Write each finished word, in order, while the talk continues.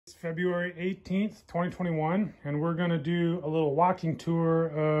February 18th, 2021, and we're going to do a little walking tour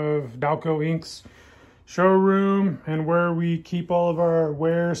of Dalco Inc.'s showroom and where we keep all of our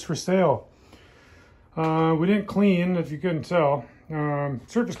wares for sale. We didn't clean, if you couldn't tell.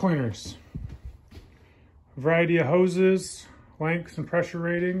 Surface cleaners, a variety of hoses, lengths and pressure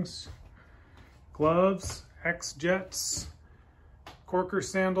ratings, gloves, X-Jets, corker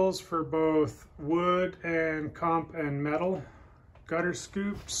sandals for both wood and comp and metal, gutter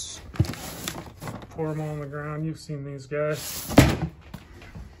scoops, pour them all on the ground. You've seen these guys.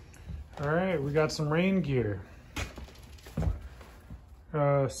 All right, we got some rain gear.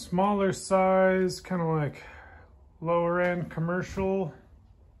 Smaller size, kind of like lower end commercial.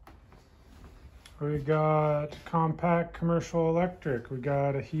 We got compact commercial electric. We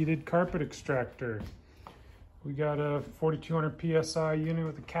got a heated carpet extractor. We got a 4200 PSI unit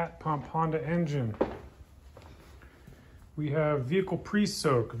with a cat pump Honda engine. We have vehicle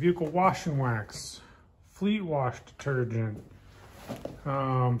pre-soak, vehicle wash and wax, fleet wash detergent,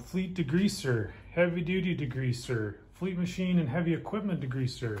 fleet degreaser, heavy duty degreaser, fleet machine and heavy equipment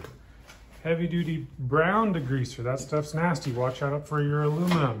degreaser, heavy duty brown degreaser. That stuff's nasty. Watch out for your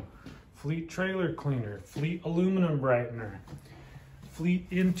aluminum. Fleet trailer cleaner, fleet aluminum brightener, fleet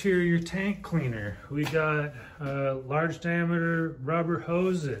interior tank cleaner. We got large diameter rubber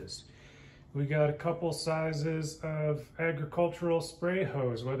hoses. We got a couple sizes of agricultural spray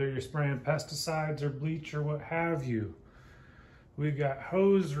hose, whether you're spraying pesticides or bleach or what have you. We got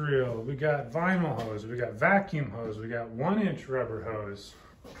hose reel, we got vinyl hose, we got vacuum hose, we got 1-inch rubber hose.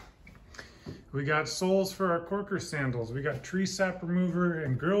 We got soles for our corker sandals. We got tree sap remover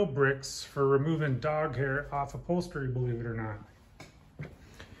and grill bricks for removing dog hair off upholstery, believe it or not.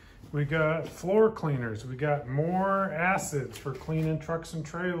 We got floor cleaners. We got more acids for cleaning trucks and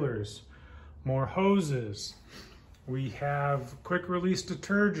trailers. More hoses. We have quick release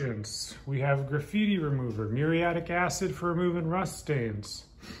detergents. We have graffiti remover, muriatic acid for removing rust stains.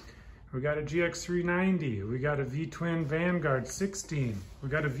 We got a GX390. We got a V-twin Vanguard 16. We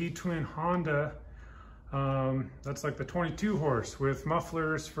got a V-twin Honda. That's like the 22 horse with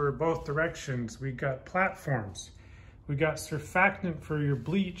mufflers for both directions. We got platforms. We got surfactant for your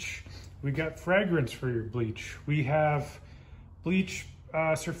bleach. We got fragrance for your bleach. We have bleach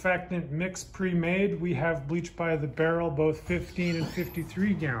surfactant mix pre-made. We have bleach by the barrel, both 15 and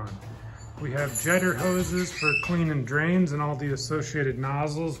 53 gallon. We have jetter hoses for cleaning drains and all the associated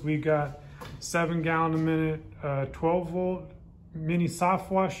nozzles. We got 7 gallon a minute, 12 volt mini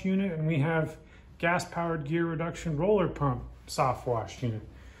soft wash unit, and we have gas powered gear reduction roller pump soft wash unit.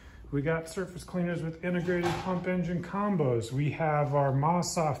 We got surface cleaners with integrated pump engine combos. We have our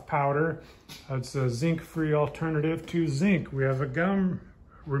Mosoft powder. It's a zinc-free alternative to zinc. We have a gum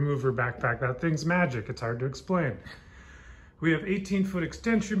remover backpack. That thing's magic. It's hard to explain. We have 18-foot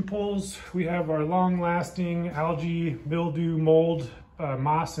extension poles. We have our long-lasting algae, mildew, mold,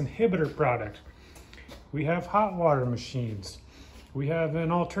 moss inhibitor product. We have hot water machines. We have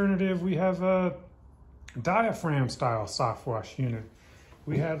an alternative. We have a diaphragm-style soft wash unit.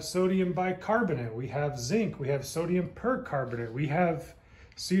 We have sodium bicarbonate. We have zinc. We have sodium percarbonate. We have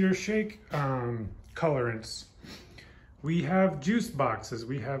cedar shake colorants. We have juice boxes,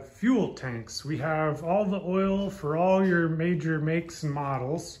 we have fuel tanks, we have all the oil for all your major makes and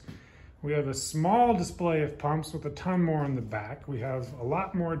models. We have a small display of pumps with a ton more in the back. We have a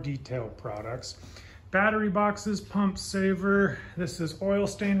lot more detailed products. Battery boxes, pump saver. This is oil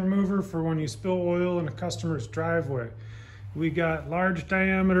stain remover for when you spill oil in a customer's driveway. We got large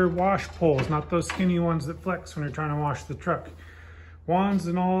diameter wash poles, not those skinny ones that flex when you're trying to wash the truck. Wands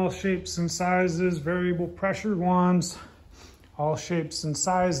in all shapes and sizes, variable pressure wands, all shapes and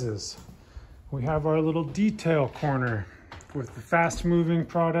sizes. We have our little detail corner with the fast moving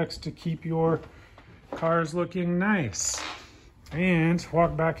products to keep your cars looking nice. And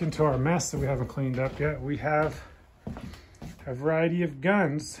walk back into our mess that we haven't cleaned up yet. We have a variety of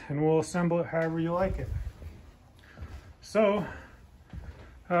guns and we'll assemble it however you like it. So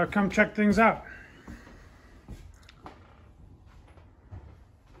come check things out.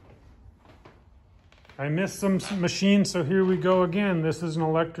 I missed some machines, so here we go again. This is an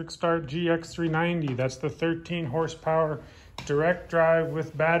electric start GX390. That's the 13 horsepower direct drive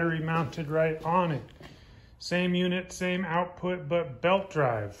with battery mounted right on it. Same unit, same output, but belt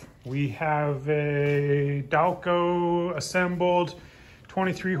drive. We have a Dalco assembled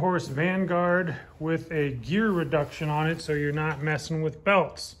 23 horse Vanguard with a gear reduction on it so you're not messing with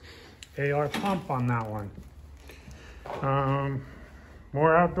belts. AR pump on that one.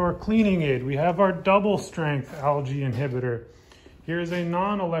 More outdoor cleaning aid. We have our double strength algae inhibitor. Here's a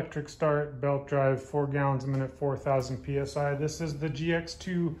non-electric start belt drive, 4 gallons a minute, 4,000 PSI. This is the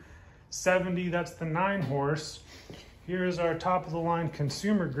GX2 70, that's the 9 horse. Here's our top of the line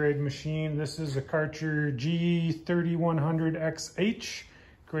consumer grade machine. This is a Karcher G3100XH.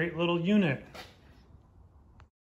 Great little unit.